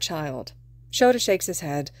betting on our child. Shota shakes his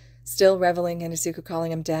head, still reveling in Izuku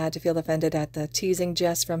calling him Dad to feel offended at the teasing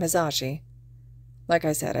jest from Hizashi. Like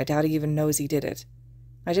I said, I doubt he even knows he did it.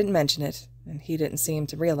 I didn't mention it, and he didn't seem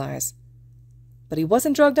to realize. But he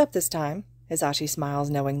wasn't drugged up this time, Hizashi smiles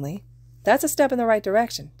knowingly. That's a step in the right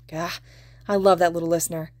direction. Gah, I love that little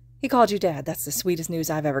listener. He called you Dad. That's the sweetest news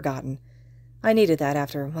I've ever gotten. I needed that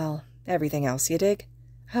after, well, everything else, you dig?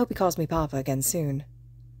 I hope he calls me Papa again soon.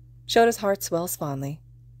 Shota's heart swells fondly.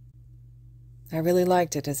 I really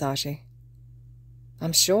liked it, Hizashi.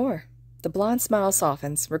 I'm sure. The blonde smile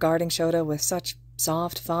softens, regarding Shota with such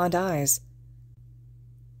soft, fond eyes.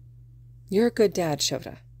 You're a good dad,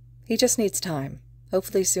 Shota. He just needs time.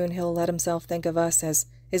 Hopefully soon he'll let himself think of us as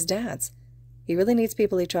his dads. He really needs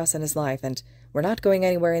people he trusts in his life, and we're not going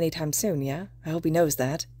anywhere anytime soon, yeah? I hope he knows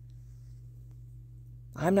that.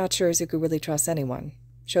 I'm not sure Izuku really trusts anyone,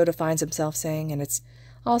 Shota finds himself saying, and it's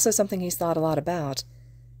also something he's thought a lot about.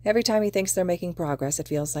 Every time he thinks they're making progress, it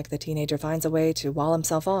feels like the teenager finds a way to wall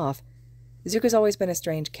himself off. Izuku's always been a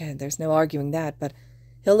strange kid, there's no arguing that, but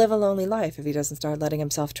he'll live a lonely life if he doesn't start letting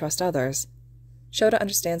himself trust others. Shota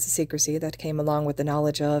understands the secrecy that came along with the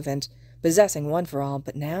knowledge of and possessing One for All,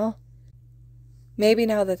 but now? Maybe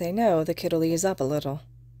now that they know, the kid will ease up a little.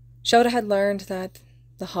 Shota had learned that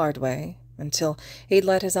the hard way, until he'd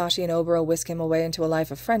let Hizashi and Oboro whisk him away into a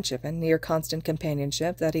life of friendship and near-constant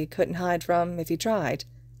companionship that he couldn't hide from if he tried.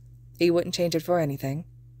 He wouldn't change it for anything.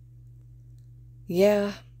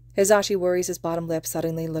 Yeah, Hizashi worries, his bottom lip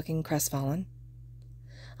suddenly looking crestfallen.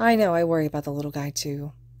 I know, I worry about the little guy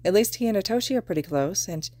too. At least he and Hitoshi are pretty close,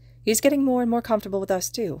 and he's getting more and more comfortable with us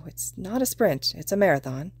too. It's not a sprint, it's a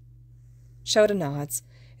marathon. Shota nods.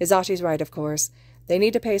 Hizashi's right, of course. They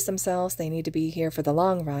need to pace themselves, they need to be here for the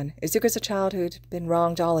long run. Izuku's a child who'd been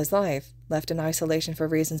wronged all his life, left in isolation for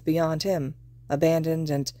reasons beyond him, abandoned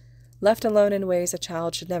and left alone in ways a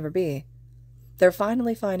child should never be. They're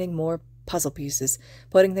finally finding more puzzle pieces,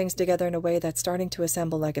 putting things together in a way that's starting to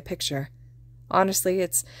assemble like a picture. Honestly,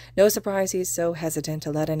 it's no surprise he's so hesitant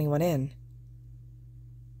to let anyone in.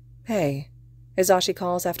 Hey, Hizashi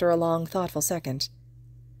calls after a long, thoughtful second.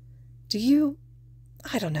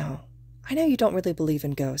 I don't know. I know you don't really believe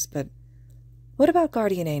in ghosts, but what about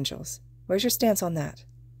guardian angels? Where's your stance on that?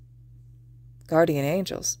 Guardian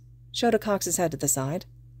angels? Shota cocks his head to the side.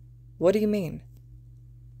 What do you mean?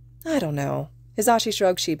 I don't know. Hizashi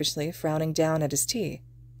shrugged sheepishly, frowning down at his tea.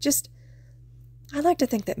 I like to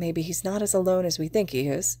think that maybe he's not as alone as we think he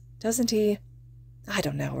is. Doesn't he, I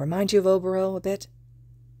don't know, remind you of Oboro a bit?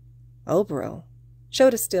 Oboro?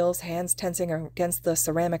 Shota stills, hands tensing against the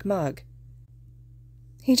ceramic mug.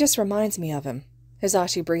 He just reminds me of him,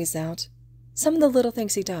 Hizashi breathes out. Some of the little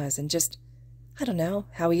things he does, and I don't know,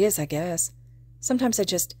 how he is, I guess. Sometimes I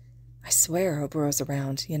swear Oboro's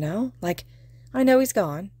around, you know? Like, I know he's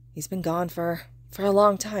gone. He's been gone for a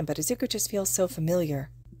long time, but Izuku just feels so familiar.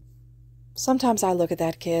 Sometimes I look at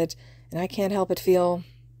that kid, and I can't help but feel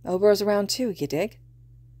Oboro's around too, you dig?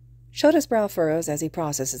 Shota's brow furrows as he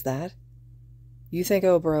processes that. You think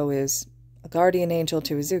Oboro is a guardian angel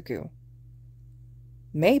to Izuku?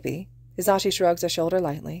 Maybe. Hizashi shrugs a shoulder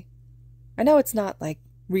lightly. I know it's not, like,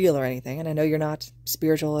 real or anything, and I know you're not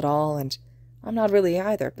spiritual at all, and I'm not really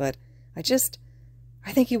either, but I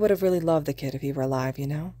think he would have really loved the kid if he were alive, you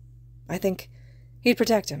know? I think he'd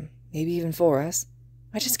protect him, maybe even for us.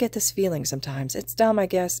 I just get this feeling sometimes. It's dumb, I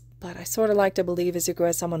guess, but I sort of like to believe Izuku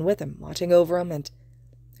has someone with him, watching over him, and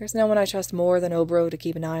there's no one I trust more than Oboro to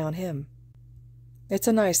keep an eye on him. It's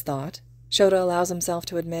a nice thought, Shota allows himself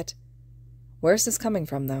to admit. Where's this coming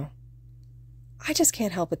from, though? I just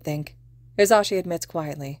can't help but think, Hizashi admits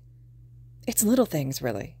quietly. It's little things,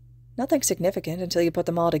 really. Nothing significant until you put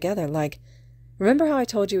them all together, like, remember how I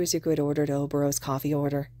told you Izuku had ordered Oboro's coffee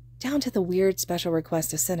order? Down to the weird special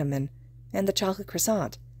request of cinnamon, and the chocolate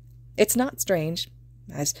croissant. It's not strange,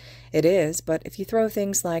 as it is, but if you throw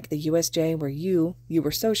things like the USJ where you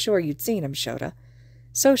were so sure you'd seen him, Shota,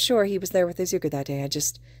 so sure he was there with Izuku that day,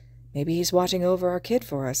 maybe he's watching over our kid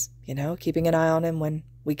for us, you know, keeping an eye on him when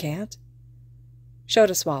we can't?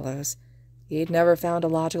 Shota swallows. He'd never found a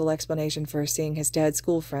logical explanation for seeing his dead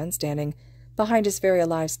school friend standing behind his very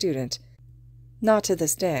alive student. Not to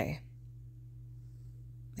this day.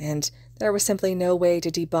 And there was simply no way to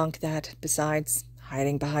debunk that besides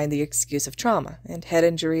hiding behind the excuse of trauma and head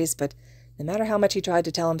injuries, but no matter how much he tried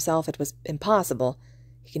to tell himself it was impossible,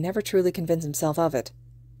 he could never truly convince himself of it.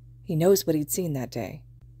 He knows what he'd seen that day.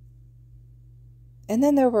 And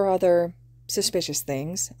then there were other suspicious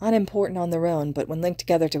things, unimportant on their own, but when linked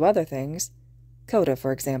together to other things. Kota,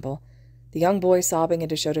 for example. The young boy sobbing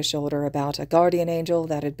into Shota's shoulder about a guardian angel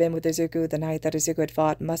that had been with Izuku the night that Izuku had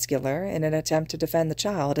fought Muscular in an attempt to defend the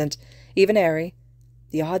child, and even Eri.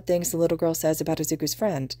 The odd things the little girl says about Izuku's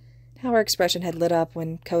friend, how her expression had lit up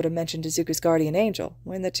when Kota mentioned Izuku's guardian angel,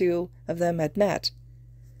 when the two of them had met.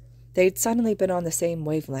 They'd suddenly been on the same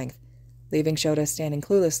wavelength, leaving Shota standing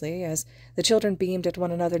cluelessly as the children beamed at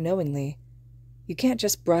one another knowingly. You can't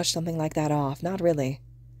just brush something like that off, not really.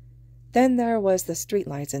 Then there was the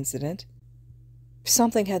streetlights incident.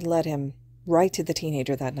 Something had led him right to the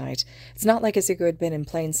teenager that night. It's not like Izuku had been in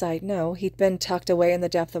plain sight, no, he'd been tucked away in the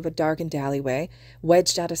depth of a darkened alleyway,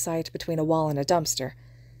 wedged out of sight between a wall and a dumpster.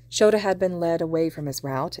 Shota had been led away from his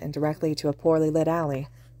route and directly to a poorly lit alley.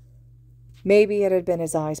 Maybe it had been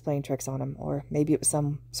his eyes playing tricks on him, or maybe it was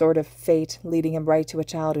some sort of fate leading him right to a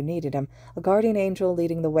child who needed him, a guardian angel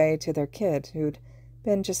leading the way to their kid, who'd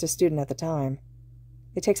been just a student at the time.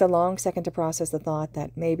 It takes a long second to process the thought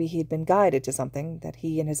that maybe he'd been guided to something that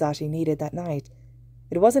he and Hizashi needed that night.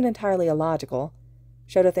 It wasn't entirely illogical.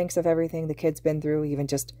 Shota thinks of everything the kid's been through, even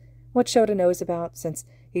just what Shota knows about since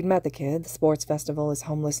he'd met the kid, the sports festival, his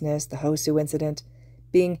homelessness, the Hosu incident,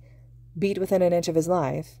 being beat within an inch of his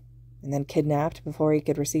life, and then kidnapped before he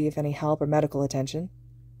could receive any help or medical attention.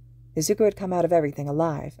 Izuku had come out of everything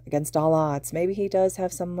alive, against all odds. Maybe he does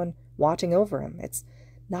have someone watching over him. It's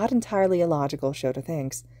not entirely illogical, Shota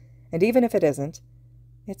thinks, and even if it isn't,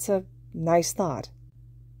 it's a nice thought.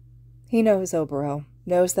 He knows Oboro,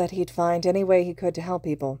 knows that he'd find any way he could to help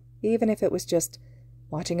people, even if it was just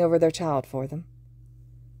watching over their child for them.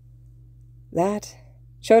 That...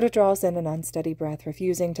 Shota draws in an unsteady breath,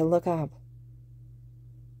 refusing to look up.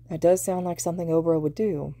 That does sound like something Obra would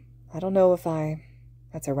do. I don't know if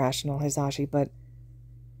That's irrational, Hizashi, but...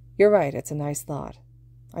 You're right, it's a nice thought.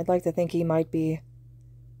 I'd like to think he might be...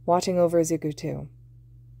 watching over Izuku, too.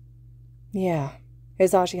 Yeah,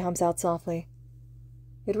 Hizashi hums out softly.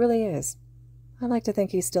 It really is. I like to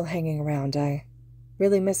think he's still hanging around. I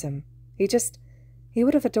really miss him. He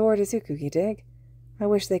would have adored Izuku, you dig? I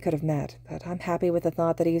wish they could have met, but I'm happy with the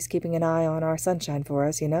thought that he's keeping an eye on our sunshine for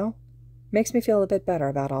us, you know? Makes me feel a bit better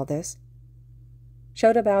about all this.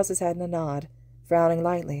 Shota bows his head in a nod, frowning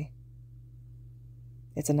lightly.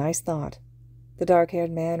 It's a nice thought, the dark-haired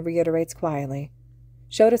man reiterates quietly.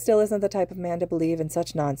 Shota still isn't the type of man to believe in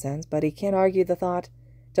such nonsense, but he can't argue the thought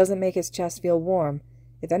doesn't make his chest feel warm.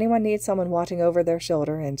 If anyone needs someone watching over their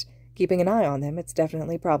shoulder and keeping an eye on them, it's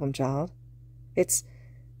definitely Problem Child. It's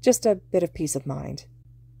just a bit of peace of mind.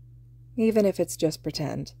 Even if it's just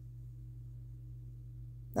pretend.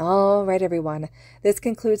 All right, everyone. This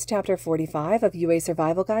concludes Chapter 45 of Yuuei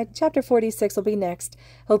Survival Guide. Chapter 46 will be next.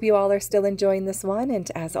 Hope you all are still enjoying this one,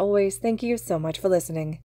 and as always, thank you so much for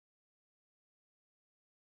listening.